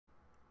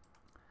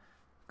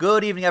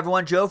Good evening,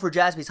 everyone. Joe for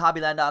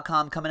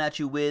JaspysHobbyland.com coming at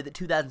you with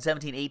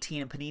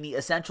 2017-18 Panini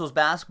Essentials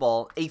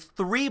Basketball. A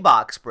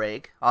 3-box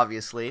break,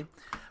 obviously.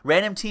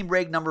 Random team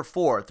break number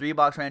 4.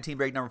 3-box random team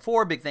break number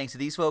 4. Big thanks to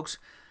these folks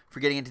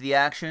for getting into the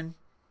action.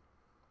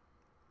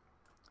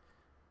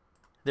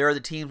 There are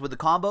the teams with the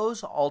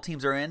combos. All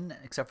teams are in,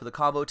 except for the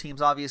combo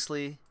teams,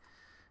 obviously.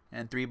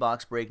 And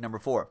 3-box break number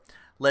 4.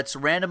 Let's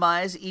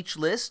randomize each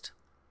list.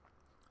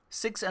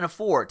 6 and a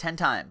 4, 10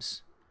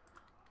 times.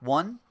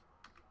 1,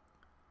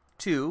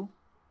 2,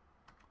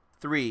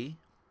 3,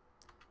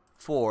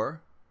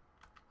 4,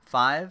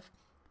 5,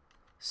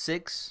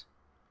 6,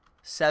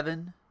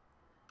 7,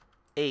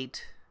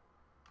 8,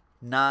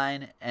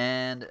 9,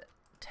 and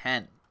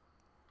 10.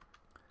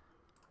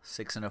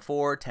 6 and a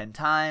 4, 10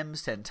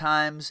 times, 10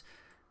 times.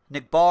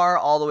 Nick Barr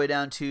all the way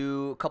down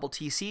to a couple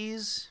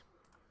TCs.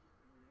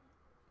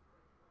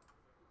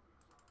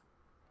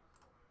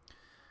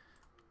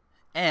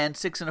 And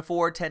 6 and a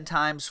 4, 10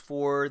 times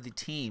for the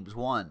teams.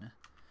 1,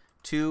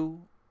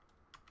 2,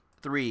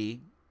 3,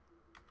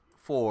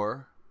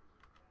 4,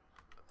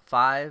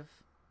 5,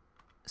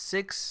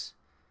 6,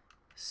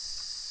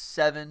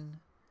 7,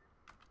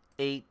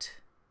 8,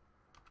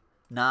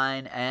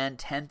 9, and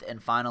 10th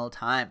and final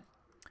time.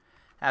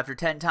 After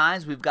 10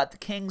 times, we've got the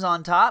Kings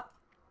on top.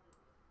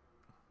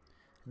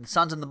 And the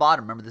Suns on the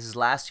bottom. Remember, this is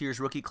last year's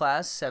rookie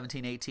class,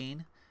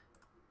 17-18.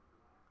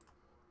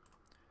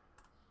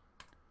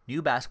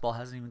 New basketball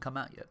hasn't even come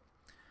out yet.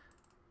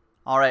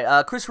 All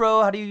right, Chris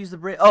Rowe, how do you use the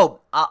break? Oh,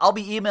 I'll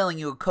be emailing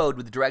you a code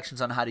with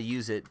directions on how to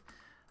use it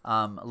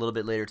a little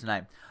bit later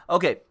tonight.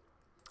 Okay,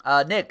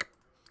 Nick,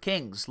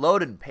 Kings,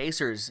 Loden,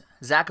 Pacers,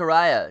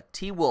 Zachariah,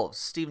 T-Wolves,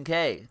 Stephen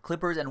K,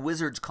 Clippers and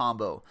Wizards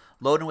combo.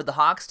 Loden with the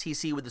Hawks,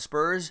 TC with the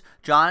Spurs.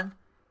 John,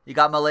 you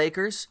got my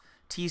Lakers.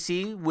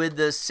 TC with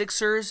the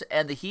Sixers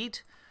and the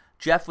Heat.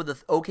 Jeff with the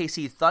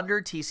OKC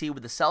Thunder. TC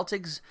with the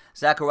Celtics.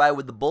 Zachariah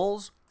with the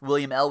Bulls.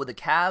 William L. with the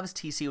Cavs,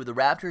 TC with the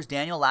Raptors,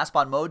 Daniel, Last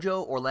Spot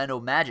Mojo, Orlando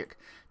Magic,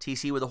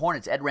 TC with the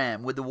Hornets, Ed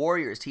Ram with the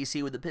Warriors,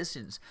 TC with the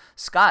Pistons,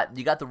 Scott,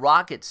 you got the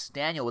Rockets,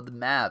 Daniel with the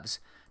Mavs,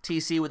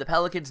 TC with the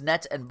Pelicans,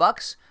 Nets, and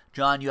Bucks,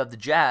 John, you have the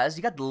Jazz,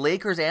 you got the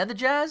Lakers and the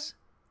Jazz?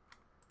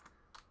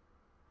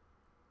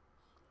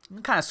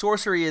 What kind of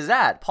sorcery is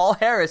that? Paul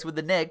Harris with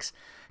the Knicks,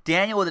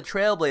 Daniel with the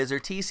Trailblazer,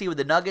 TC with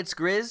the Nuggets,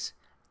 Grizz,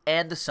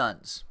 and the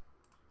Suns.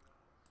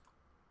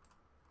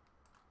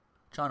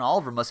 John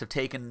Oliver must have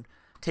taken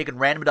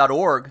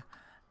random.org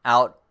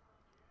out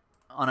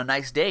on a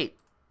nice date.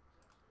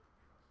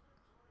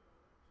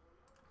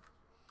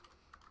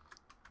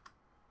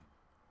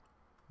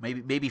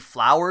 Maybe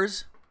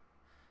flowers.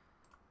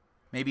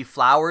 Maybe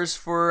flowers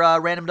for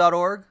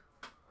random.org.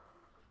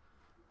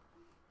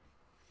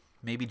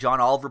 Maybe John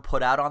Oliver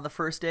put out on the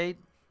first date.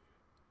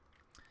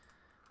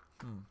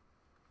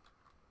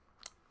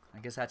 I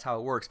guess that's how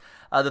it works.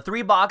 The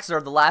 3 boxes are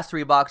the last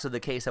 3 boxes of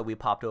the case that we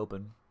popped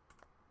open.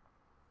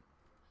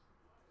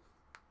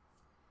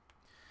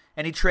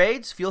 Any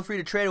trades? Feel free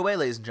to trade away,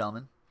 ladies and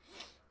gentlemen.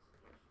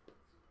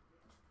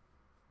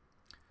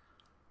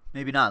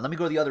 Maybe not. Let me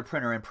go to the other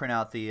printer and print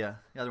out the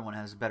other one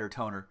has a better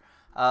toner.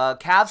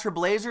 Cavs for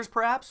Blazers,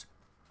 perhaps?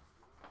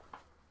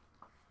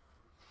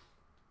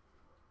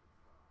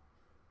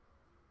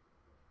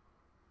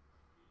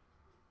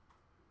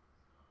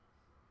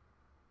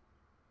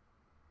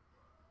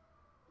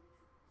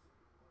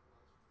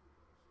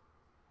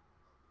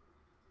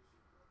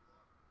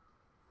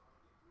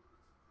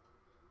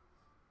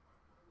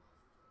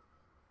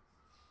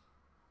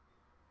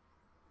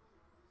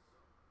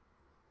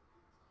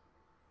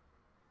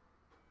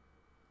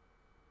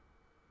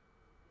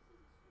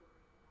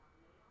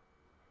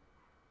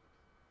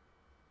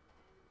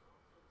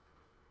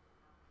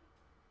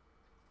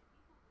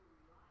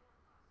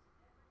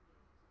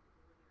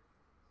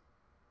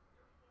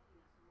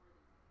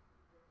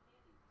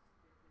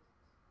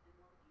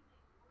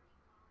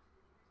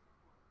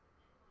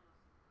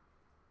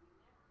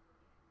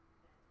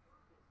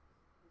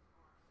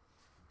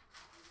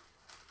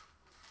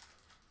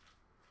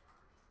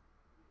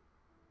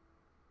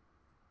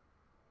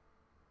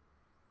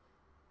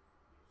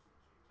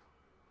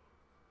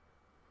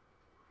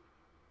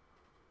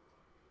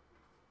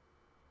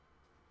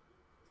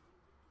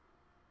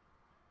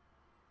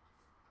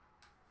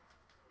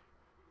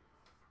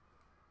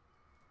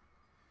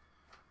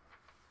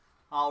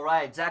 All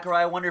right,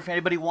 Zachariah, I wonder if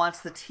anybody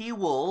wants the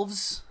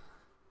T-Wolves.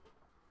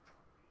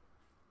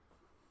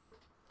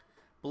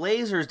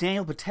 Blazers,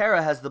 Daniel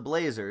Patera has the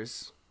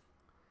Blazers.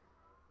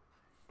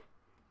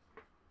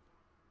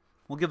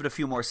 We'll give it a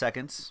few more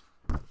seconds.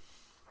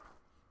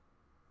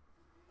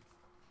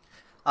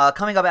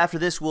 Coming up after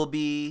this will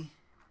be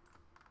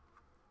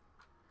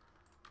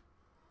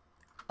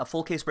a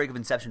full case break of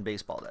Inception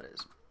Baseball, that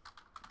is.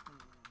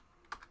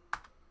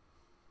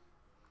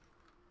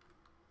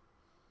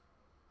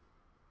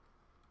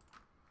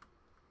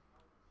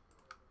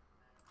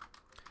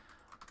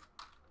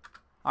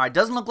 All right,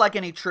 doesn't look like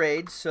any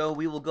trade, so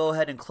we will go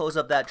ahead and close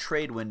up that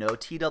trade window.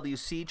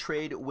 TWC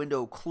trade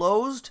window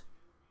closed.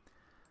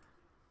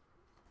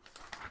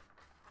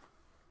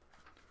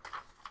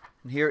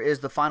 And here is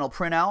the final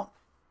printout.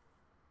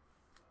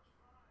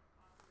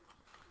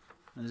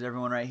 There's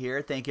everyone right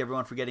here. Thank you,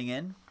 everyone, for getting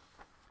in.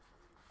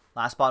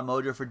 Last spot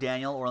mojo for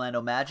Daniel,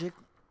 Orlando Magic.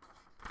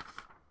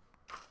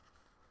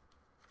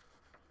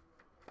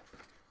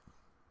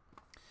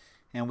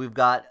 And we've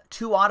got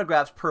 2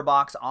 autographs per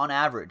box on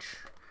average.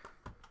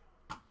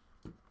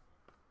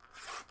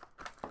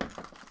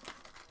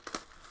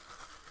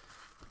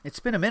 It's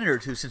been a minute or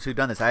two since we've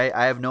done this.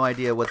 I have no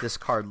idea what this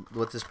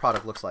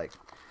product looks like.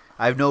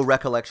 I have no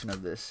recollection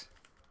of this.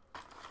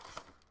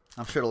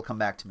 I'm sure it'll come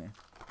back to me.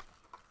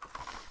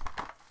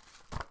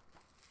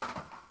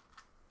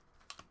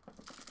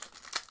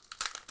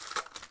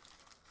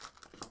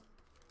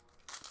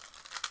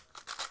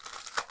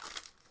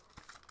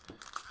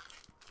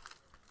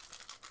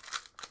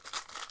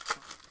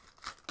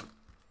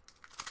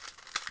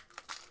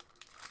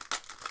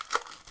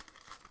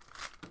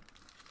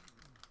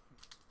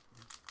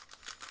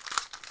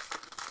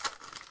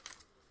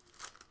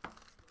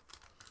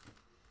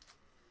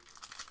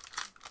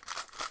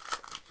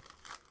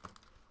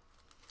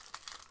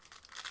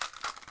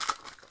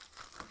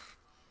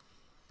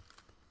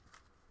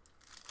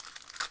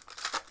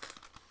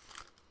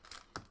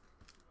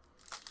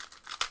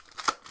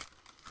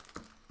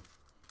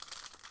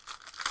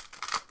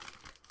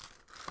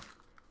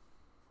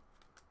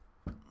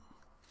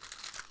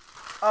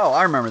 Oh,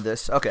 I remember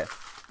this. Okay.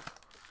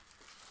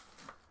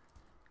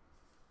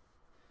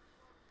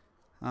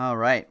 All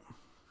right.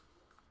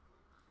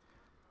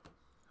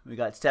 We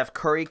got Steph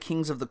Curry,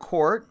 Kings of the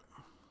Court.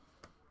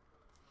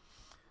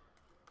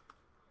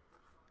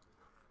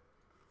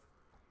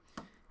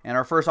 And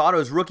our first auto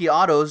is rookie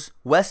autos,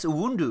 Wes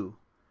Iwundu,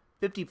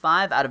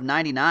 55 out of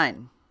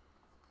 99.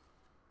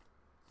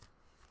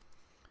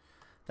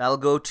 That'll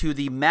go to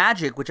the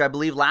Magic, which I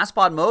believe last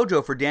spot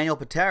mojo for Daniel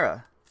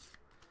Patera.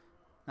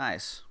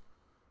 Nice.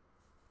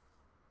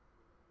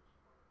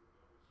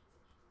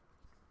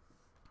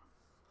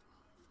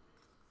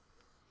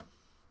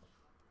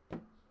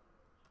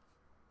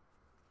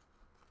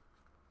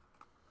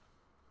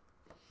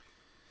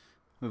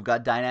 We've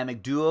got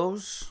Dynamic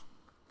Duos.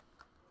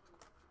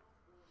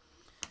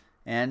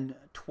 And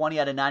 20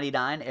 out of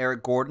 99,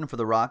 Eric Gordon for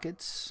the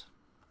Rockets.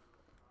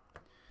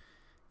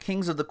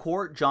 Kings of the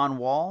Court, John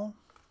Wall.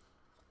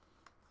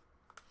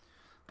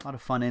 A lot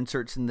of fun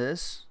inserts in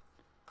this.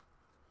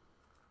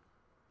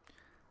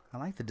 I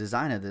like the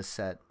design of this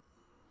set.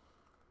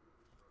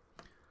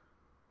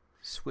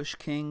 Swish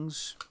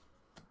Kings.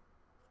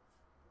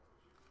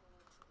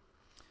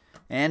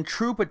 And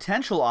True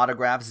Potential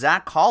autograph,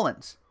 Zach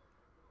Collins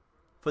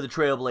for the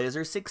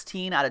Trailblazers,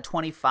 16 out of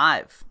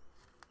 25.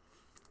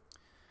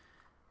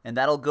 And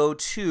that'll go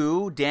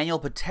to Daniel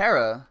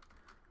Patera,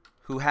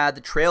 who had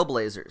the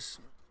Trailblazers.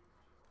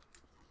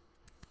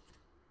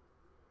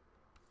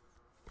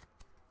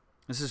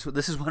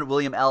 This is what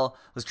William L.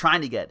 was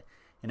trying to get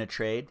in a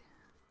trade.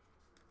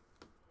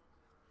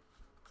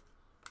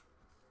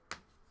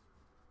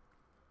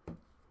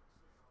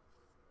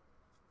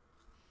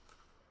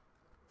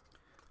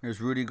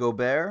 There's Rudy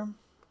Gobert.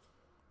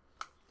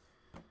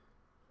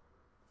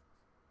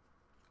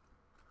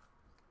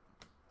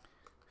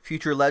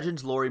 Future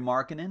Legends, Lauri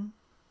Markkanen.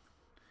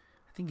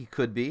 I think he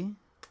could be.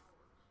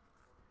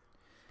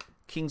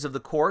 Kings of the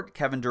Court,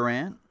 Kevin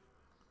Durant.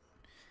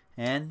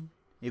 And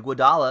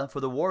Iguodala for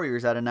the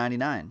Warriors out of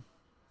 99.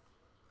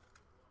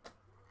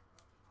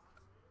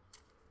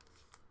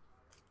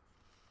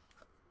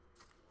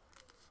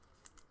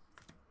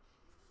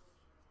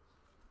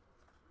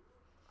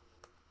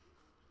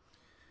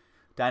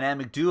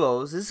 Dynamic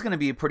Duos. This is going to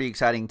be a pretty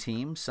exciting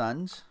team.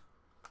 Suns.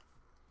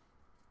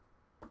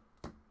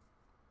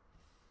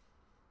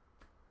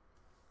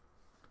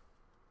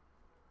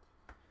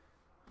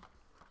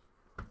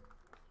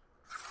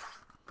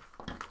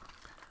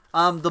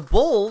 The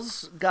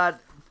Bulls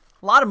got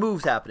a lot of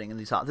moves happening in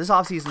these this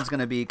offseason is going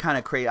to be kind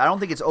of crazy. I don't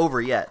think it's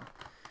over yet.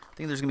 I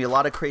think there's going to be a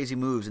lot of crazy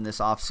moves in this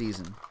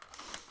offseason.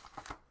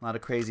 A lot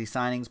of crazy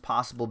signings,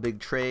 possible big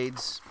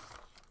trades.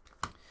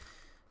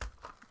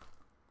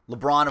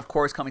 LeBron, of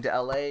course, coming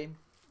to LA,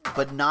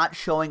 but not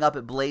showing up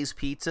at Blaze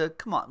Pizza.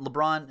 Come on,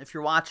 LeBron, if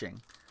you're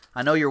watching.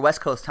 I know you're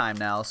West Coast time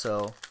now,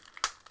 so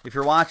if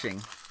you're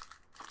watching,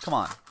 come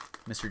on,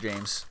 Mr.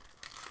 James.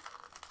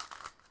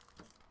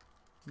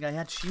 You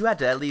had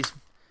to at least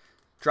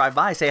drive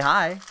by, say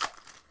hi.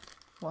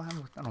 Well,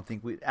 I don't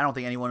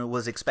think anyone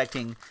was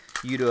expecting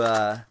you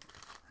to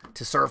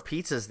serve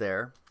pizzas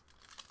there.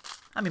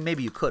 I mean,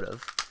 maybe you could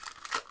have.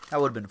 That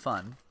would have been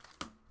fun.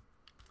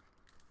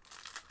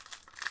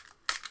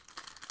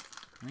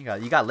 You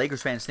got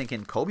Lakers fans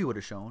thinking Kobe would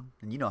have shown,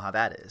 and you know how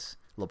that is,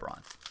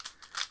 LeBron.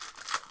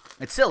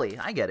 It's silly.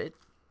 I get it.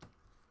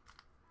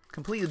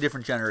 Completely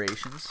different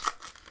generations.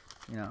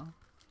 You know,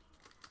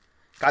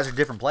 guys are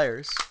different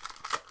players.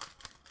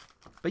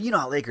 But you know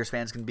how Lakers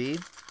fans can be.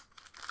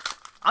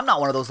 I'm not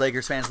one of those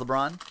Lakers fans,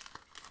 LeBron.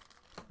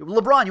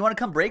 LeBron, you want to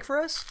come break for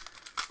us?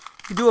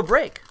 You could do a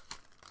break.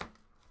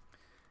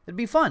 It'd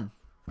be fun.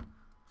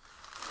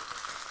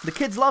 The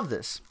kids love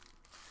this.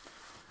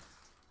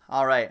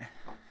 All right.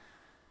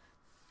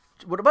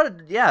 What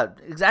about, yeah,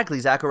 exactly,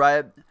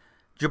 Zachariah.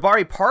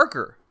 Jabari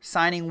Parker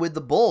signing with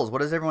the Bulls.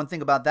 What does everyone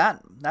think about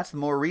that? That's the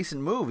more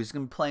recent move. He's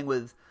going to be playing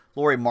with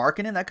Lauri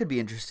Markkanen. That could be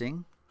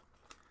interesting.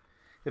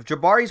 If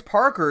Jabari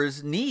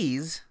Parker's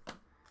knees,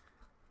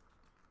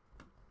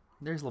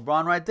 there's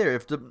LeBron right there.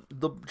 If the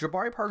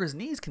Jabari Parker's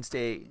knees can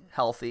stay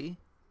healthy,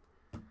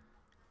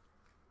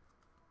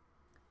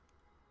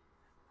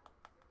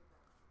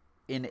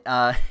 in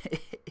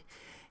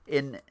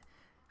in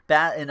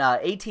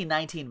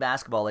 18-19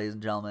 basketball, ladies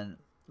and gentlemen,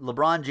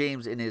 LeBron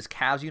James in his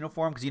Cavs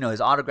uniform, because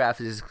his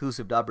autograph is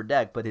exclusive to Upper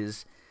Deck, but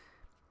his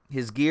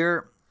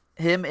gear,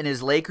 him in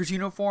his Lakers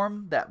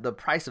uniform, that the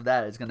price of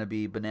that is going to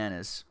be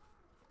bananas.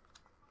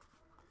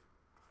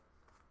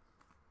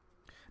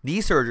 Knee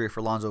surgery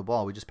for Lonzo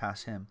Ball. We just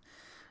passed him.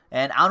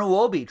 And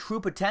Anunoby, true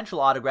potential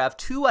autograph,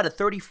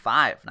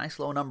 2/35. Nice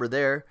low number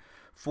there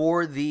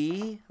for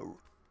the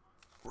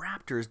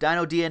Raptors.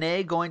 Dino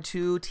DNA going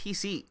to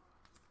TC.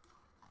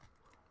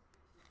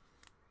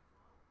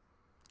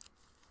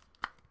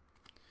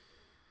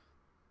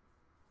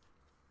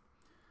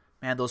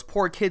 Man, those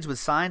poor kids with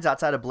signs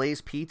outside of Blaze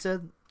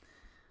Pizza.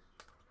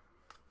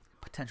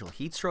 Potential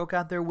heat stroke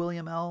out there,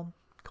 William L.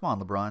 Come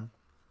on, LeBron.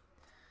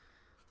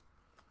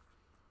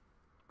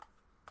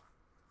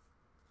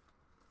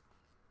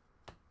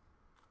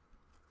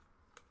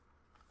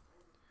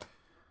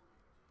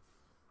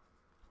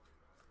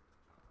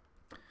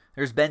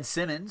 There's Ben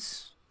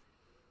Simmons.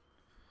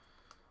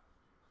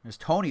 There's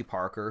Tony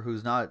Parker,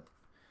 who's not...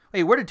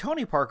 Wait, where did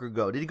Tony Parker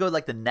go? Did he go to,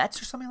 like, the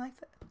Nets or something like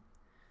that?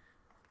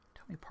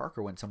 Tony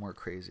Parker went somewhere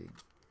crazy.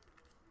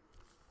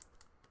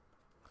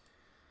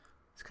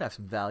 This could have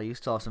some value.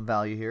 Still have some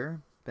value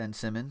here. Ben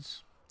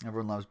Simmons.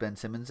 Everyone loves Ben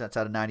Simmons. That's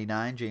out of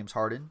 99. James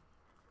Harden.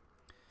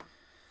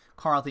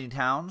 Karl-Anthony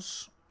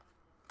Towns.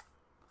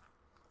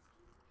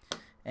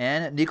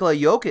 And Nikola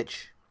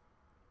Jokic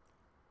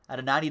out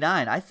of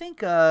 99. I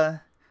think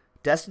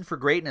destined for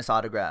greatness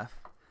autograph.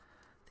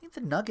 I think the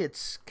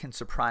Nuggets can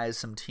surprise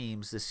some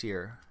teams this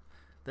year.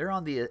 They're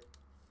on the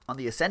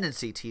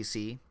ascendancy,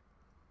 TC.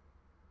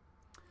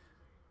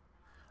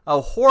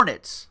 Oh,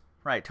 Hornets.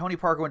 Right, Tony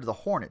Parker went to the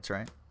Hornets,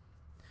 right?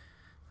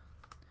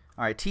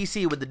 All right,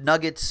 TC with the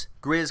Nuggets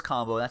Grizz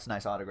combo. That's a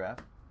nice autograph.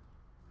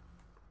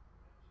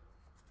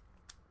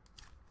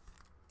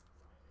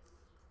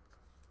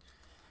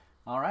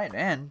 All right,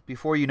 and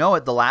before you know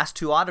it, the last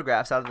two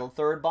autographs out of the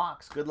third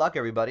box. Good luck,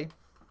 everybody.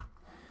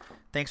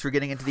 Thanks for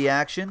getting into the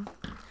action.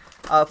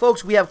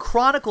 Folks, we have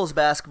Chronicles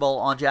basketball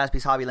on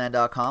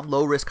JaspysHobbyland.com.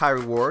 Low risk, high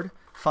reward.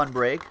 Fun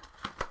break.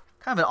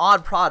 Kind of an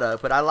odd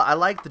product, but I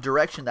like the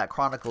direction that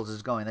Chronicles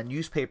is going. That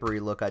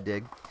newspapery look I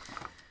dig.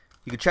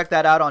 You can check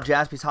that out on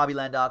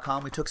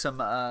JaspysHobbyland.com. We took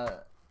some, I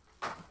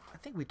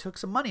think we took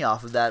some money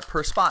off of that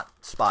per spot.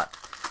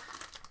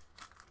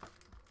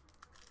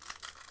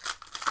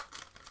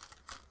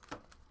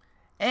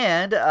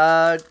 And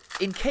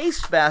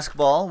encased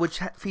basketball, which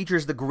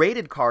features the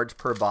graded cards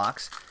per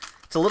box.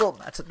 It's a little,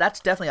 that's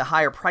definitely a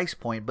higher price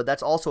point, but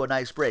that's also a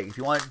nice break. If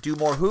you want to do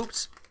more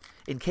hoops,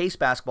 encased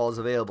basketball is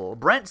available.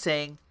 Brent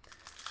saying,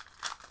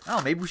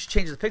 oh, maybe we should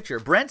change the picture.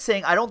 Brent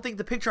saying, I don't think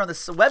the picture on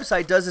this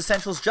website does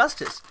Essentials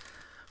justice.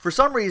 For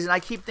some reason, I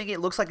keep thinking it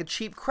looks like a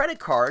cheap credit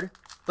card,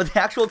 but the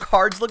actual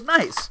cards look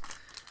nice.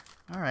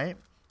 All right.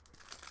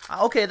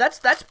 Okay, that's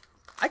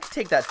I can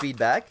take that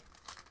feedback.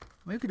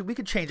 We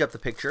could change up the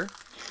picture.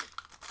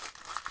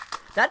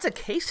 That's a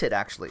case hit,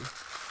 actually.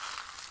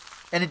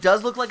 And it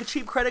does look like a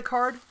cheap credit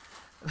card,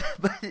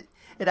 but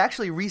it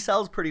actually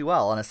resells pretty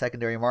well on a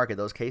secondary market,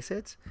 those case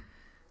hits.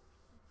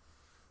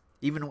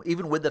 Even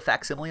with the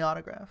facsimile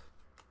autograph.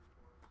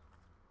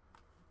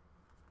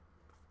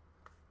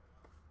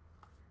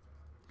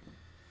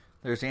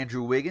 There's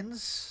Andrew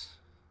Wiggins.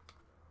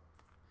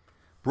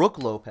 Brooke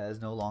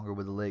Lopez, no longer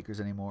with the Lakers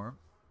anymore.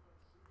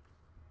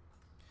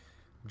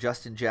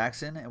 Justin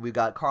Jackson. And we've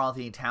got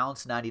Karl-Anthony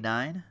Towns,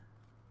 99.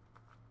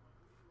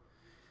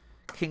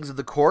 Kings of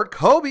the Court,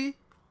 Kobe.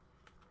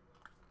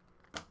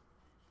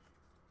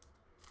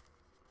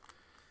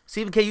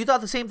 Stephen K., you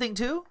thought the same thing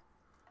too?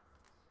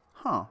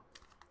 Huh.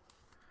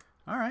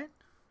 All right.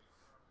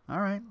 All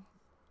right.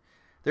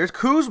 There's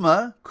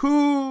Kuzma.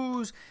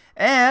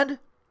 And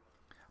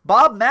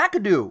Bob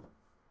McAdoo.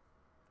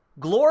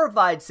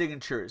 Glorified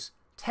signatures.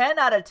 10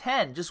 out of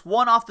 10. Just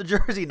one off the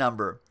jersey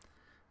number.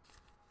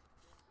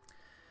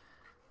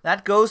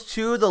 That goes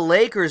to the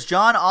Lakers.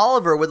 John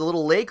Oliver with a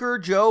little Laker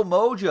Joe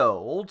Mojo.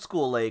 Old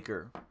school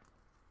Laker.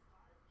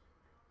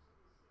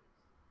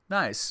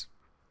 Nice.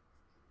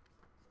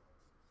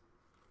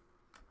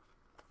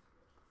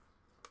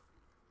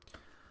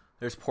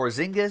 There's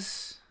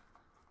Porzingis.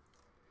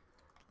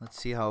 Let's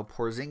see how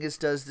Porzingis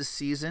does this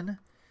season.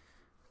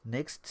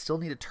 Knicks still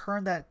need to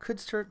turn that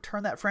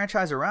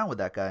franchise around with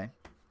that guy.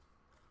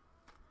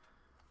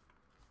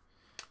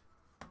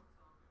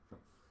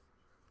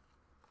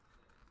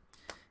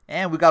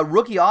 And we got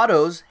rookie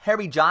autos,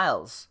 Harry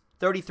Giles,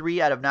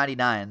 33 out of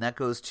 99. That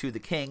goes to the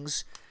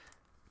Kings.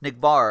 Nick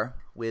Barr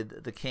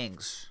with the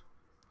Kings.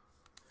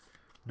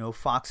 No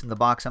Fox in the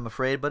box, I'm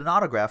afraid, but an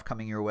autograph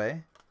coming your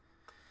way.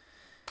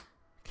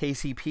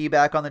 KCP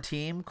back on the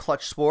team.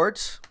 Clutch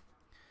Sports.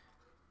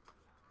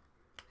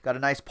 Got a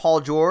nice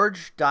Paul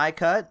George die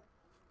cut.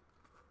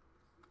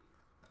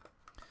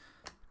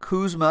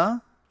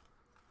 Kuzma.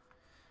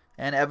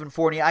 And Evan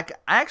Fournier. I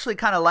actually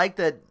kind of like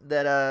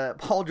that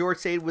Paul George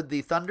stayed with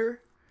the Thunder.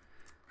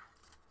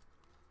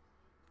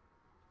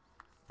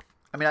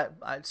 I mean,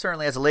 I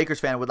certainly, as a Lakers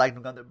fan, would like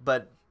him to go there,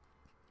 but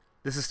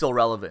this is still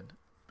relevant.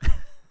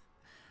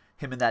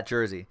 Him in that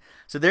jersey.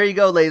 So there you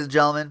go, ladies and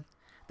gentlemen.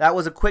 That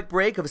was a quick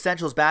break of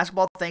Essentials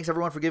Basketball. Thanks,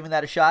 everyone, for giving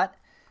that a shot.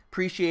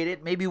 Appreciate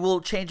it. Maybe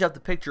we'll change up the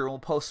picture and we'll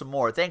post some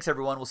more. Thanks,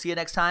 everyone. We'll see you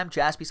next time.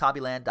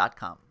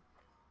 JaspysHobbyland.com.